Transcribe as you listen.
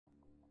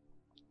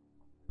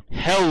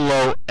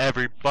Hello,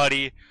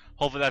 everybody.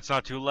 Hopefully that's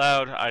not too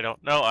loud. I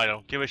don't know. I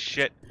don't give a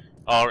shit.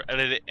 I'll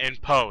edit it in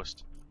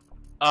post.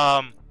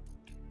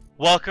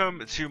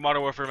 Welcome to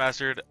Modern Warfare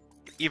Remastered.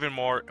 Even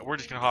more, we're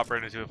just gonna hop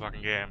right into a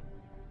fucking game,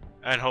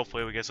 and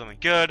hopefully we get something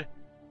good.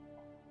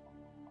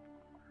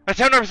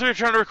 Attempt number 3 of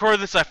trying to record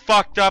this. I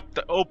fucked up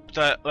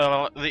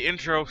the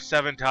intro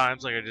 7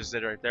 times, like I just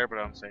did right there. But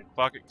I'm saying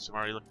fuck it, because I'm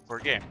already looking for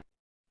a game.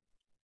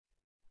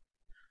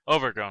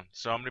 Overgrown.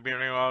 So I'm gonna be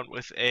running around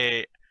with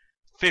a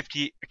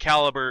 50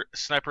 caliber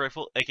sniper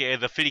rifle, aka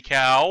the 50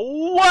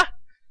 cal,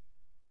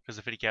 because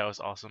the 50 cal is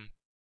awesome.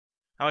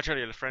 I'm gonna try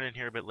to get a friend in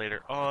here a bit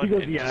later on. He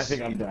goes, yeah, I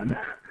think I'm done.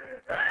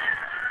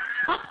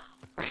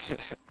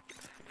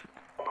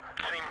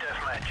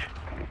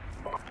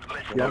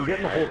 Yeah, I'm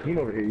getting the whole team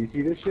over here. You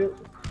see this shit?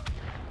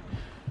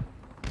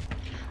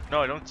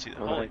 No, I don't see that.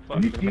 Holy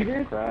fuck. You see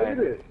this? Look at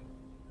this.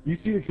 You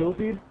see the kill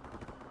feed?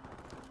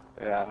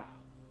 Yeah.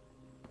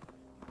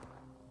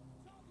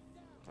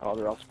 Oh,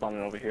 they're all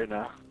spawning over here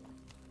now.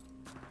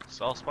 It's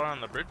all spawned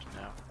on the bridge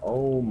now.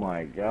 Oh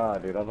my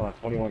god, dude. I was on a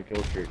 21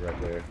 kill streak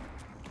right there.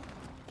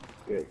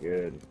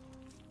 Good.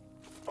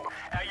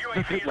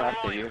 He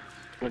laughed at you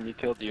when you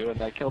killed you,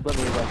 and I killed him, and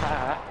he was like,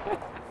 ha.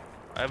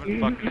 I haven't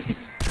fucking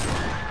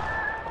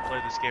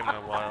played this game in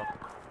a while.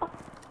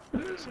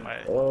 So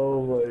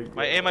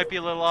my aim might be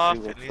a little off,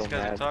 and these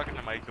guys are talking.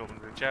 I might go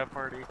into the chat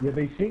party. Yeah,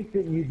 they think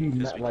that you'd be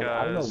just like,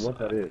 I don't know what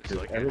that is, because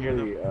like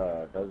everybody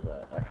does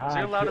that. Like, hi,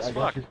 they're loud as I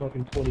got this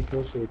fucking 20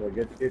 kill streak, or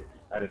get it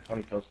at a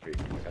 20 kill streak.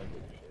 Like, I don't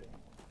give a shit.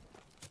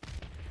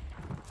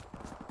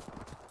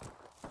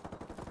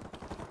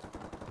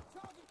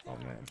 Oh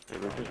man.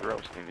 Dude, we're just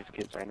roasting these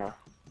kids right now.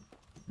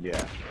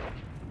 Yeah,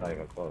 not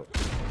even close.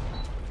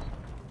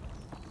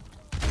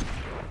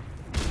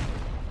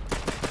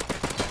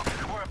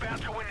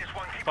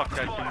 Fuck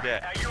that, do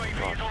that.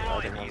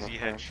 Oh, easy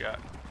headshot.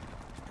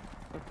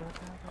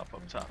 Up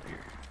top here.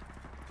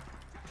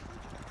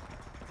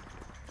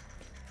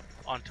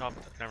 On top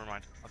of the, never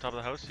mind. On top of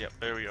the house? Yep,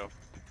 there we go.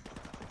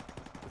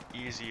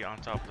 Easy on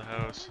top of the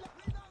house.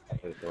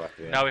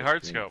 Now we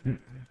hard scope.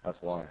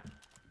 That's why.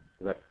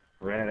 Cause I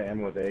ran out of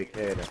ammo with the AK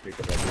and I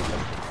picked up that.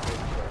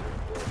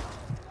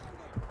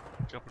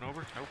 Jumping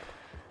over? Nope.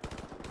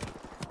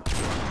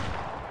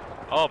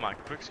 Oh, my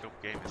quickscope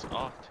game is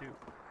off too.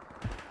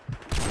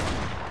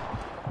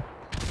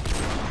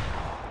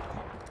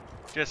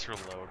 Just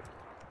reload.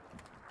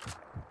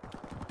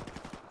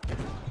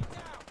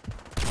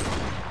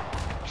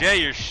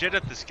 Jay, you're shit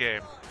at this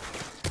game.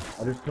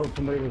 I just killed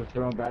somebody with a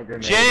thrown back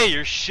grenade. Jay,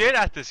 you're shit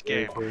at this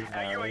game.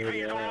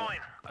 Yeah.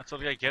 That's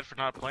what I get for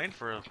not playing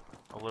for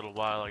a little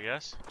while, I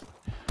guess.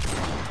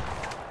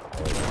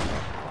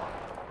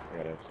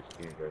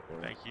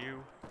 Thank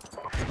you.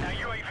 Now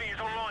UAV is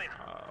online.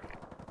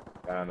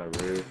 On the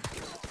roof.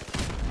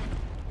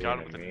 Got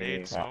him with a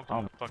nade smoke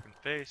in the fucking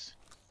face.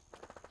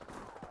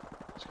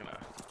 Just gonna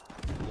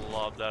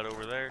lob that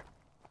over there.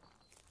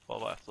 Fall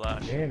by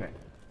flash. Damn it.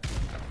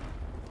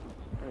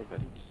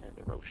 Everybody just had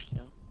to roast, you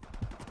know?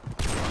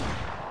 This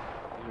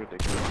is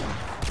ridiculous.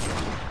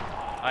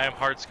 I am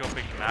hard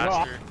scoping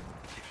master.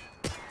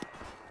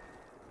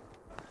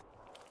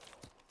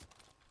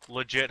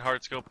 Legit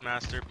hard scope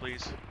master,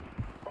 please.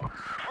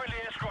 Friendly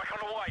airstrike on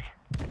the way.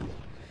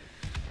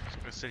 Just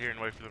gonna sit here and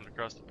wait for them to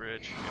cross the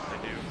bridge. If they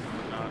do,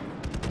 if not.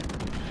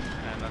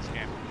 And that's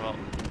game. Well.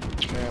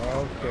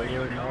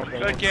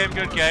 Good game,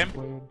 good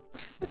game.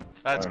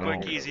 That's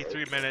quick, easy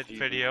 3-minute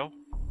video.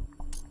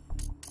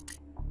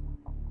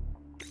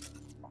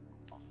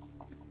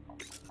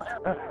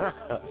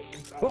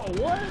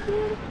 What,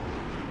 dude?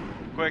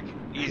 Quick,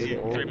 easy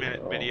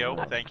 3-minute video.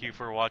 Thank you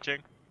for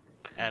watching.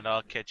 And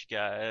I'll catch you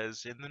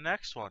guys in the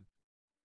next one.